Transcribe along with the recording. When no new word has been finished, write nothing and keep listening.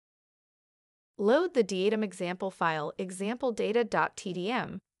Load the DIAdem example file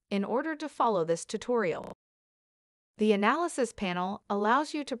exampledata.tdm in order to follow this tutorial. The Analysis panel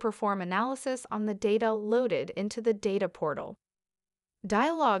allows you to perform analysis on the data loaded into the data portal.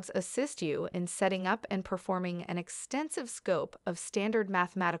 Dialogues assist you in setting up and performing an extensive scope of standard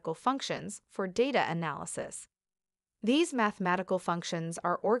mathematical functions for data analysis. These mathematical functions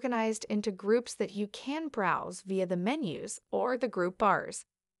are organized into groups that you can browse via the menus or the group bars.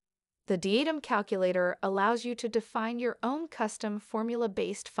 The DIAdem calculator allows you to define your own custom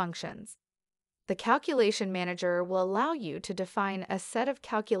formula-based functions. The calculation manager will allow you to define a set of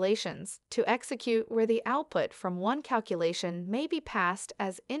calculations to execute where the output from one calculation may be passed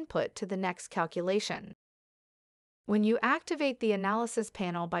as input to the next calculation. When you activate the Analysis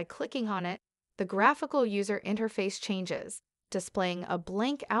panel by clicking on it, the graphical user interface changes, displaying a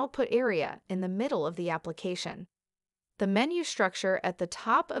blank output area in the middle of the application. The menu structure at the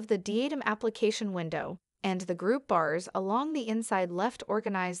top of the DIAdem application window and the group bars along the inside left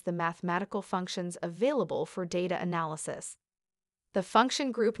organize the mathematical functions available for data analysis. The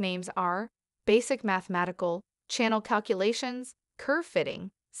function group names are Basic Mathematical, Channel Calculations, Curve Fitting,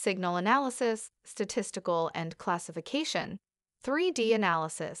 Signal Analysis, Statistical and Classification, 3D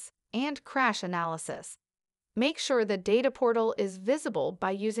Analysis, and Crash Analysis. Make sure the data portal is visible by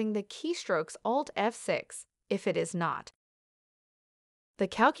using the keystrokes Alt F6 if it is not. The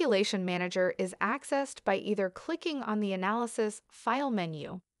Calculation Manager is accessed by either clicking on the Analysis File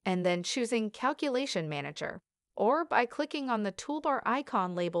menu and then choosing Calculation Manager, or by clicking on the toolbar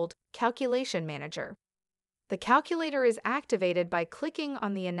icon labeled Calculation Manager. The calculator is activated by clicking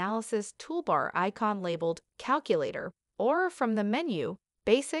on the Analysis toolbar icon labeled Calculator, or from the menu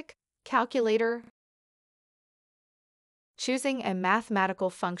Basic, Calculator. Choosing a mathematical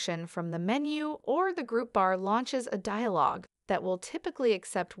function from the menu or the group bar launches a dialog that will typically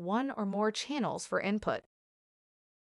accept one or more channels for input.